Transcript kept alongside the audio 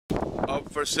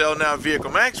Up for sale now,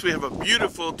 Vehiclemax. We have a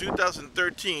beautiful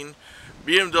 2013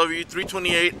 BMW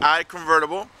 328i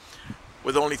Convertible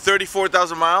with only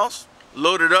 34,000 miles,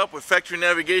 loaded up with factory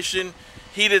navigation,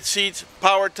 heated seats,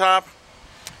 power top,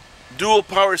 dual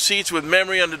power seats with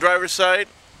memory on the driver's side.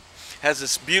 Has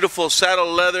this beautiful saddle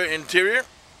leather interior.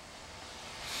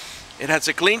 It has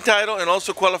a clean title and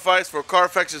also qualifies for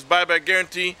Carfax's buyback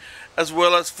guarantee as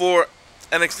well as for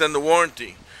an extended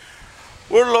warranty.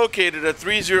 We're located at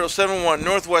 3071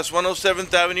 Northwest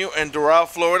 107th Avenue in Doral,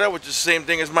 Florida, which is the same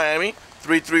thing as Miami.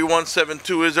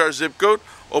 33172 is our zip code.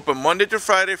 Open Monday to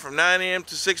Friday from 9 a.m.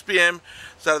 to 6 p.m.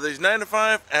 Saturdays 9 to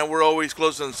 5, and we're always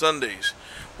closed on Sundays.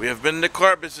 We have been in the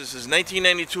car business since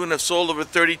 1992 and have sold over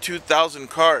 32,000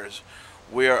 cars.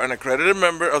 We are an accredited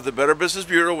member of the Better Business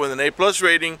Bureau with an A+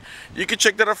 rating. You can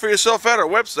check that out for yourself at our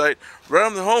website. Right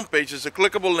on the homepage is a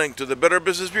clickable link to the Better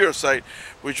Business Bureau site,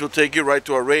 which will take you right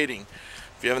to our rating.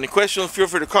 If you have any questions, feel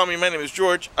free to call me. My name is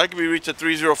George. I can be reached at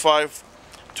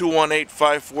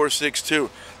 305-218-5462.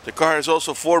 The car has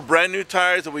also 4 brand new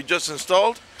tires that we just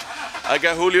installed. I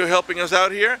got Julio helping us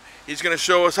out here. He's going to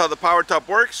show us how the power top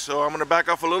works. So I'm going to back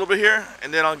off a little bit here,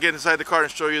 and then I'll get inside the car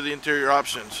and show you the interior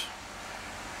options.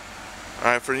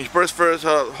 Alright, for first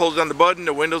hold down the button,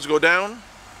 the windows go down.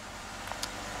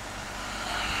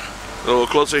 A little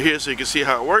closer here so you can see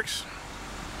how it works.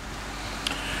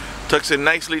 Tucks it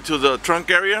nicely to the trunk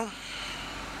area,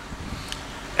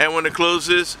 and when it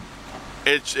closes,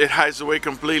 it hides away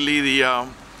completely the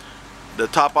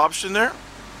top option there.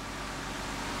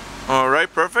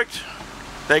 Alright, perfect.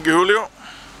 Thank you, Julio.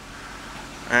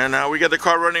 And we got the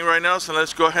car running right now, so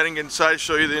let's go ahead and get inside,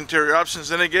 show you the interior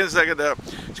options. And again,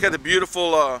 it's got the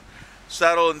beautiful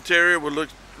saddle interior. Would look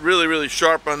really, really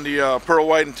sharp on the pearl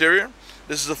white interior.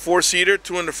 This is a 4-seater,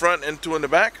 2 in the front and 2 in the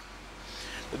back.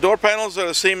 The door panels are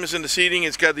the same as in the seating.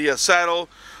 It's got the saddle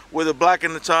with the black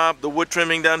in the top, the wood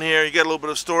trimming down here. You got a little bit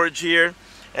of storage here,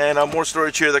 and more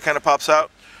storage here that kind of pops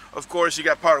out. Of course, you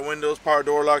got power windows, power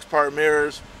door locks, power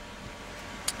mirrors,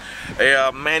 a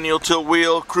manual tilt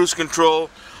wheel, cruise control,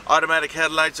 automatic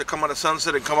headlights that come on the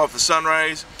sunset and come off the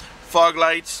sunrise, fog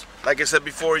lights. Like I said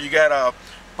before, you got a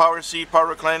power seat,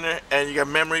 power recliner, and you got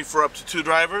memory for up to 2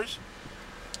 drivers.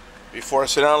 Before I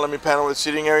sit down, let me panel the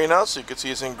seating area now so you can see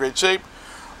it's in great shape,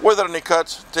 without any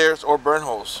cuts, tears, or burn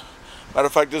holes. Matter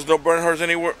of fact, there's no burn holes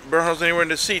anywhere in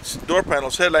the seats, door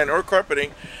panels, headline, or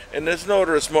carpeting, and there's no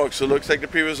odor of smoke, so it looks like the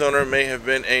previous owner may have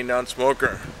been a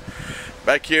non-smoker.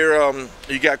 Back here,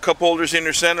 you got cup holders in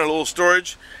your center, a little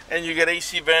storage, and you got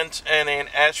AC vents and an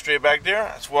ashtray back there.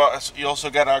 As well as you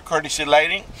also got our courtesy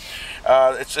lighting.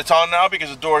 It's on now because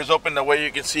the door is open. That way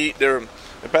you can see the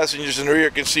passengers in the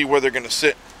rear can see where they're going to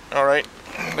sit. All right,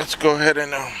 let's go ahead and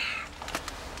now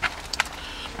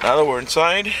that we're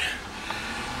inside.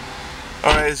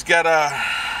 All right, it's got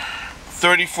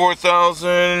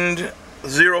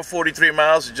 34,043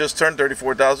 miles. It just turned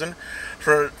 34,000.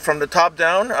 From the top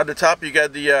down, at the top you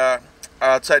got the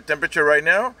outside temperature right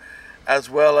now,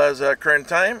 as well as current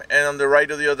time, and on the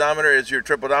right of the odometer is your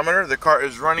trip odometer. The car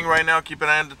is running right now. Keep an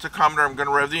eye on the tachometer. I'm going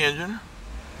to rev the engine,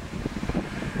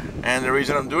 and the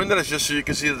reason I'm doing that is just so you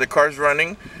can see that the car's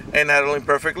running and idling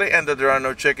perfectly, and that there are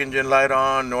no check engine light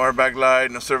on, no airbag light,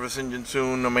 no service engine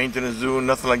soon, no maintenance soon,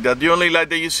 nothing like that. The only light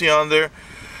that you see on there,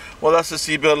 well, that's the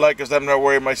seatbelt light, because I'm not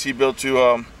wearing my seatbelt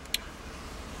to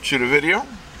shoot a video.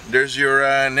 There's your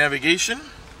navigation.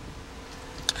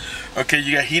 Okay,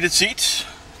 you got heated seats,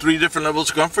 3 different levels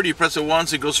of comfort. You press it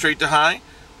once, it goes straight to high.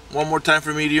 One more time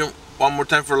for medium, one more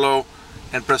time for low,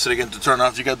 and press it again to turn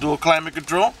off. You got dual climate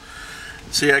control.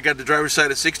 See, I got the driver's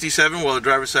side at 67, while the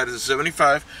driver's side is at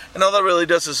 75. And all that really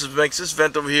does is it makes this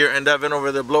vent over here and that vent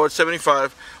over there blow at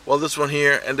 75, while this one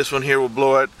here and this one here will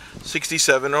blow at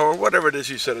 67, or whatever it is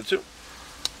you set it to.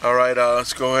 All right,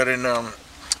 let's go ahead and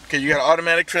okay, you got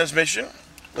automatic transmission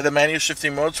with a manual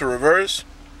shifting mode, so reverse,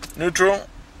 neutral,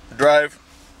 drive.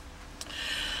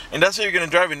 And that's how you're going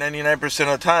to drive it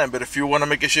 99% of the time. But if you want to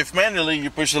make a shift manually, you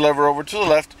push the lever over to the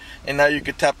left, and now you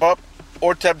can tap up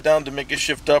or tap down to make it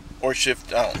shift up or shift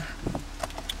down.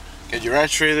 Get your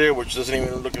ashtray there, which doesn't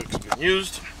even look like it's been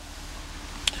used.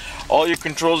 All your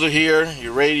controls are here,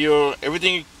 your radio,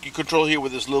 everything you control here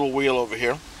with this little wheel over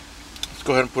here. Let's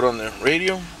go ahead and put on the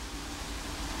radio.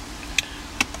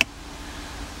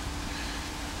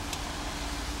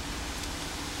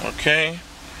 Okay.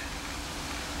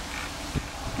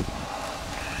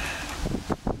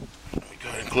 Let me go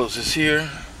ahead and close this here.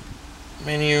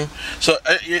 Menu. So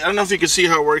I don't know if you can see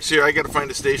how it works here. I gotta find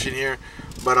the station here,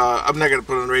 but I'm not gonna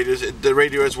put on the radio. The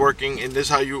radio is working, and this is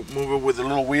how you move it with the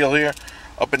little wheel here.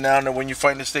 up and down, and when you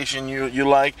find the station you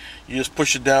like, you just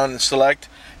push it down and select,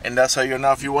 and that's how you're.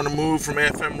 Now if you want to move from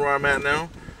FM where I'm at now,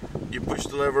 you push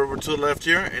the lever over to the left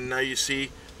here, and now you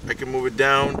see I can move it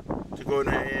down to go to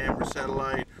AM or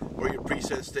satellite or your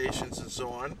preset stations and so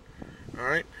on.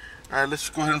 Alright, let's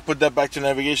go ahead and put that back to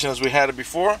navigation as we had it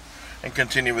before and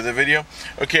continue with the video.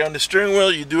 Okay, on the steering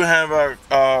wheel you do have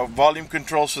a volume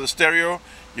controls for the stereo,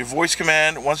 your voice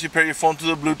command. Once you pair your phone to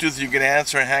the Bluetooth, you can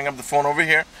answer and hang up the phone over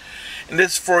here. And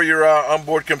this is for your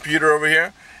onboard computer over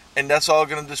here. And that's all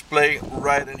going to display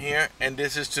right in here. And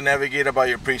this is to navigate about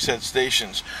your preset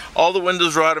stations. All the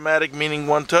windows are automatic, meaning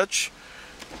one touch.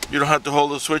 You don't have to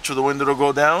hold the switch for the window to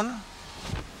go down,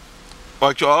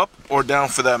 or up or down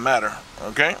for that matter.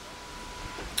 Okay.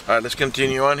 Alright, let's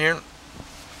continue on here.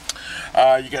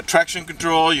 You got traction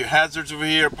control, your hazards over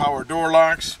here, power door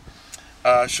locks.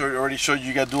 Already showed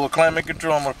you got dual climate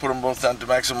control. I'm going to put them both down to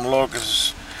maximum low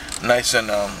because it's nice and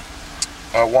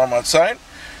warm outside.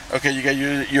 Okay, you got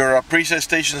your preset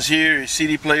stations here, your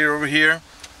CD player over here,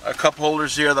 cup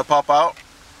holders here that pop out.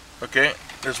 Okay,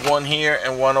 there's one here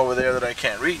and one over there that I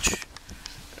can't reach.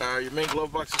 Your main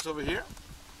glove box is over here.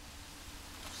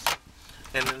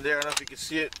 And in there, I don't know if you can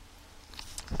see it,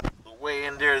 the way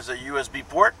in there is a USB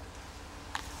port.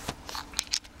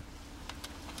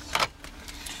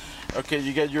 Okay,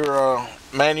 you got your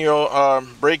manual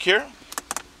brake here.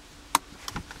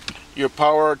 Your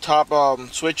power top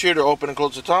switch here to open and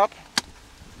close the top,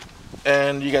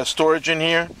 and you got storage in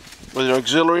here with your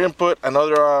auxiliary input,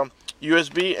 another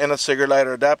USB, and a cigarette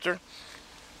lighter adapter.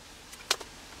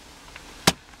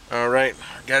 Alright,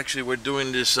 actually we're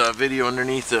doing this video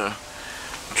underneath a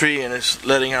tree and it's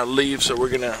letting out leaves, so we're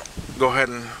gonna go ahead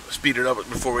and speed it up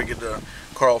before we get the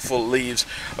car all full of leaves.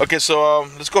 Okay, so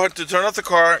let's go ahead to turn off the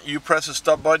car. You press the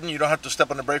stop button. You don't have to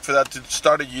step on the brake for that to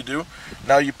start it. You do.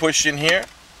 Now you push in here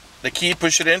the key,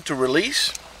 push it in to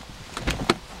release,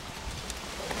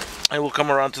 and we'll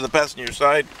come around to the passenger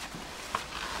side.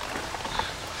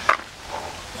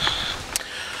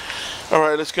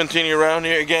 Alright, let's continue around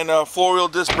here. Again, 4-wheel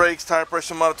disc brakes, tire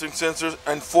pressure monitoring sensors,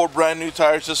 and 4 brand new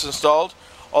tires just installed.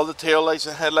 All the tail lights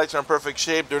and headlights are in perfect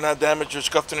shape. They're not damaged or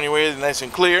scuffed in any way. They're nice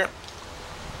and clear.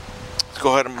 Let's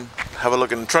go ahead and have a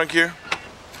look in the trunk here.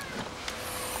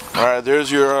 Alright, there's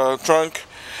your trunk.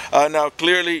 Now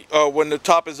clearly when the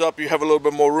top is up you have a little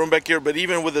bit more room back here, but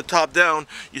even with the top down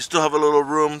you still have a little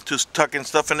room to tuck in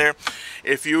stuff in there.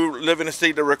 If you live in a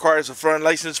state that requires a front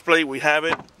license plate, we have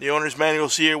it. The owner's manual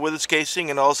is here with its casing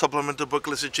and all supplemental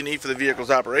booklets that you need for the vehicle's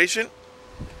operation.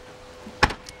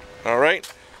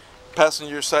 Alright,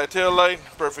 passenger side tail light,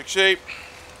 perfect shape.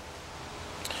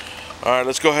 Alright,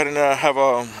 let's go ahead and have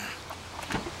a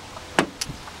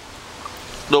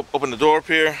open the door up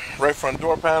here, right front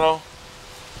door panel.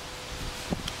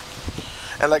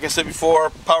 And like I said before,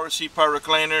 power seat, power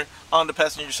recliner on the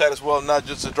passenger side as well, not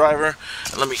just the driver.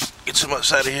 And let me get some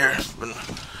outside of here.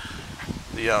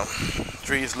 The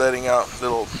tree is letting out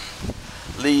little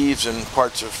leaves and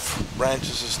parts of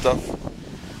branches and stuff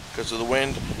because of the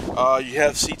wind. You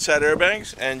have seat side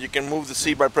airbags, and you can move the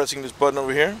seat by pressing this button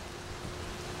over here.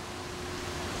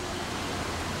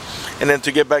 And then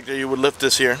to get back there, you would lift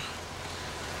this here.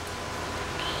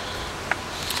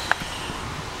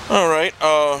 Alright,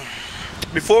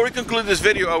 before we conclude this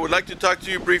video, I would like to talk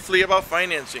to you briefly about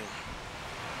financing.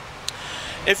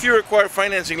 If you require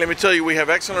financing, let me tell you, we have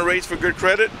excellent rates for good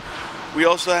credit. We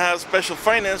also have special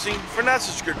financing for not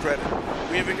such good credit.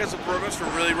 We even got some programs for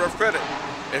really rough credit.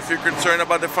 If you're concerned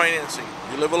about the financing,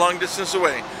 you live a long distance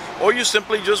away, or you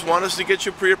simply just want us to get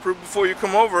you pre-approved before you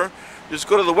come over, just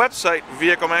go to the website,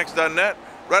 vehiclemax.net.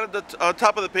 Right at the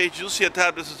top of the page, you'll see a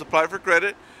tab that says Apply for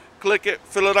Credit. Click it,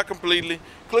 fill it out completely,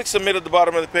 click Submit at the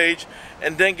bottom of the page,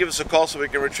 and then give us a call so we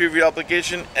can retrieve your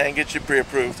application and get you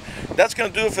pre-approved. That's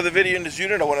going to do it for the video in this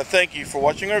unit. I want to thank you for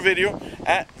watching our video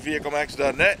at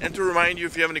vehiclemax.net, and to remind you,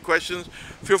 if you have any questions,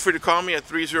 feel free to call me at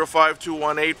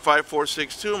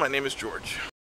 305-218-5462. My name is George.